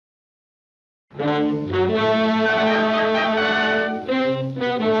Up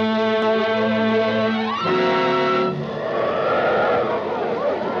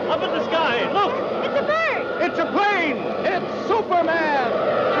in the sky, look! It's a bird! It's a plane! It's Superman!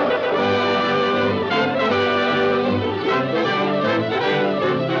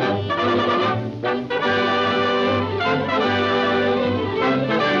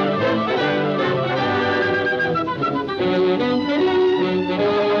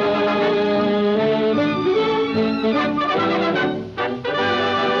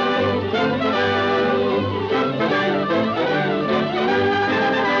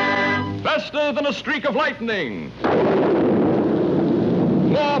 Faster than a streak of lightning.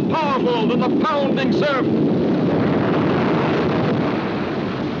 More powerful than the pounding surf.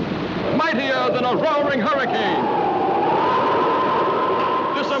 Mightier than a roaring hurricane.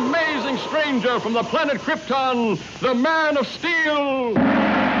 This amazing stranger from the planet Krypton, the Man of Steel,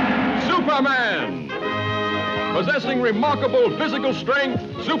 Superman. Possessing remarkable physical strength,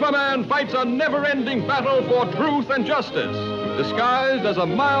 Superman fights a never-ending battle for truth and justice, disguised as a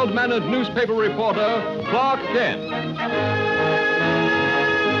mild-mannered newspaper reporter, Clark Kent.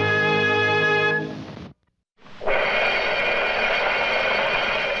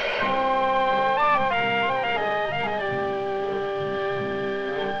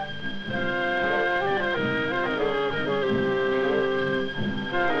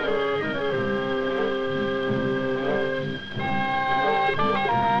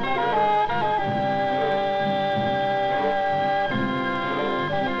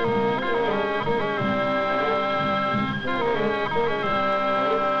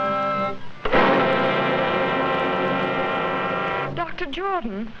 Dr.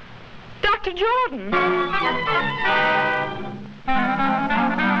 Jordan. Dr. Jordan!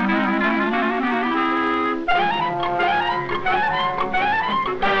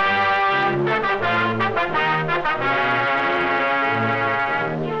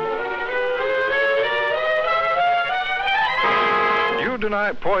 You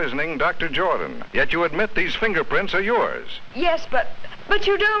deny poisoning Dr. Jordan, yet you admit these fingerprints are yours. Yes, but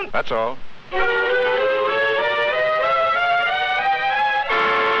you don't... That's all.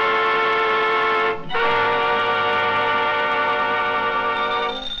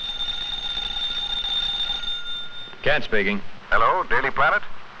 Kent speaking. Hello, Daily Planet.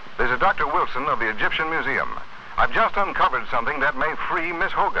 This is Dr. Wilson of the Egyptian Museum. I've just uncovered something that may free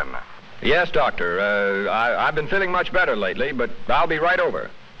Miss Hogan. Yes, Doctor. I've been feeling much better lately, but I'll be right over.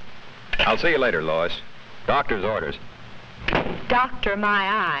 I'll see you later, Lois. Doctor's orders. Doctor, my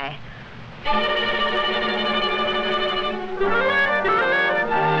eye.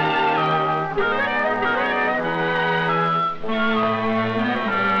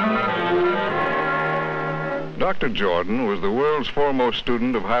 Dr. Jordan was the world's foremost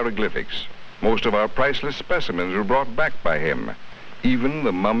student of hieroglyphics. Most of our priceless specimens were brought back by him, even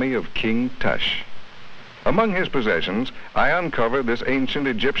the mummy of King Tush. Among his possessions, I uncovered this ancient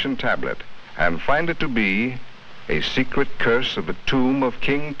Egyptian tablet and find it to be a secret curse of the tomb of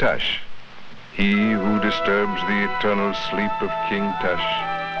King Tush. He who disturbs the eternal sleep of King Tush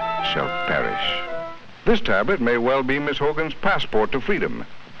shall perish. This tablet may well be Miss Hogan's passport to freedom.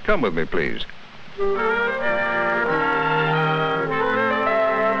 Come with me, please.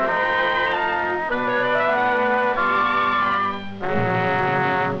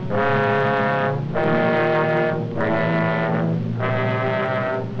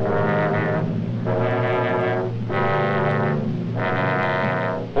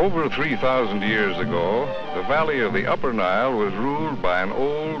 Over 3,000 years ago, the valley of the Upper Nile was ruled by an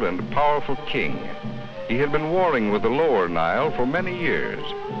old and powerful king. He had been warring with the Lower Nile for many years,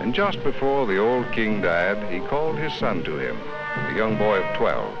 and just before the old king died, he called his son to him, a young boy of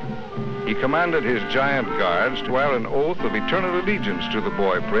 12. He commanded his giant guards to swear an oath of eternal allegiance to the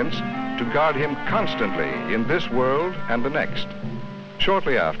boy prince, to guard him constantly in this world and the next.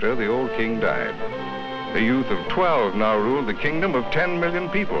 Shortly after, the old king died. A youth of 12 now ruled the kingdom of 10 million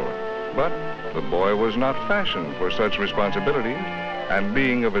people. But the boy was not fashioned for such responsibilities, and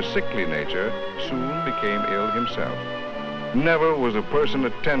being of a sickly nature, soon became ill himself. Never was a person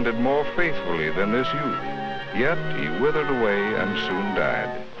attended more faithfully than this youth, yet he withered away and soon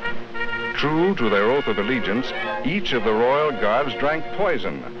died. True to their oath of allegiance, each of the royal guards drank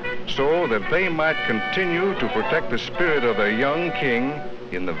poison, so that they might continue to protect the spirit of their young king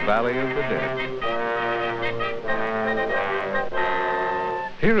in the Valley of the Dead.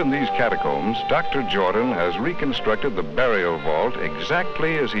 Here in these catacombs, Dr. Jordan has reconstructed the burial vault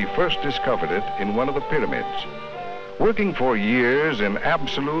exactly as he first discovered it in one of the pyramids. Working for years in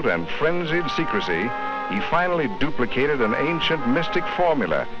absolute and frenzied secrecy, he finally duplicated an ancient mystic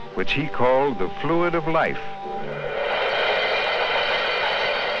formula which he called the fluid of life.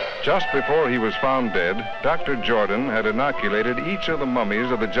 Just before he was found dead, Dr. Jordan had inoculated each of the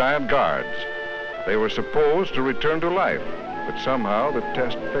mummies of the giant guards. They were supposed to return to life, but somehow the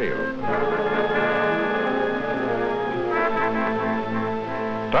test failed.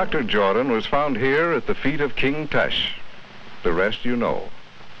 Dr. Jordan was found here at the feet of King Tush. The rest you know.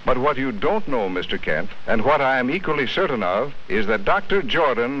 But what you don't know, Mr. Kent, and what I am equally certain of, is that Dr.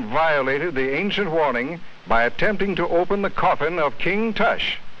 Jordan violated the ancient warning by attempting to open the coffin of King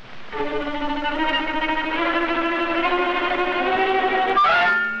Tush. A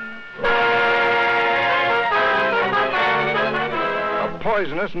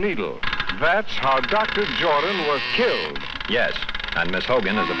poisonous needle. That's how Dr. Jordan was killed. Yes, and Miss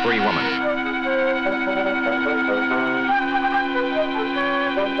Hogan is a free woman.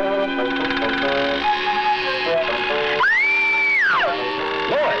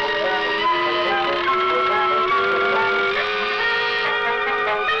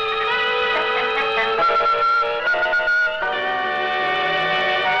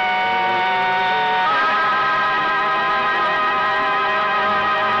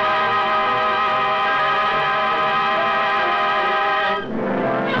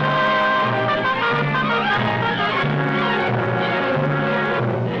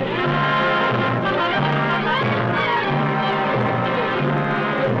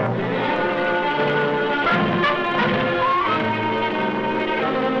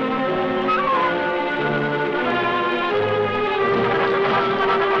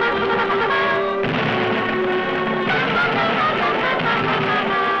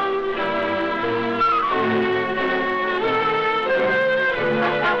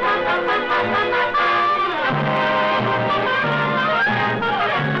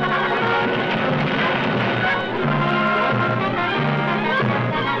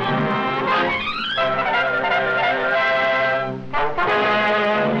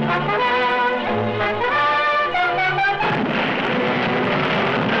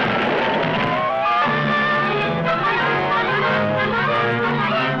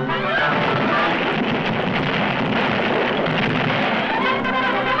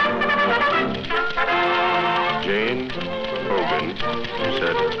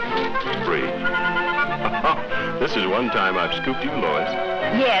 This is one time I've scooped you, Lois.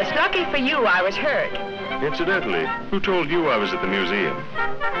 Yes, lucky for you, I was hurt. Incidentally, who told you I was at the museum?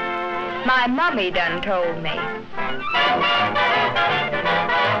 My mummy done told me.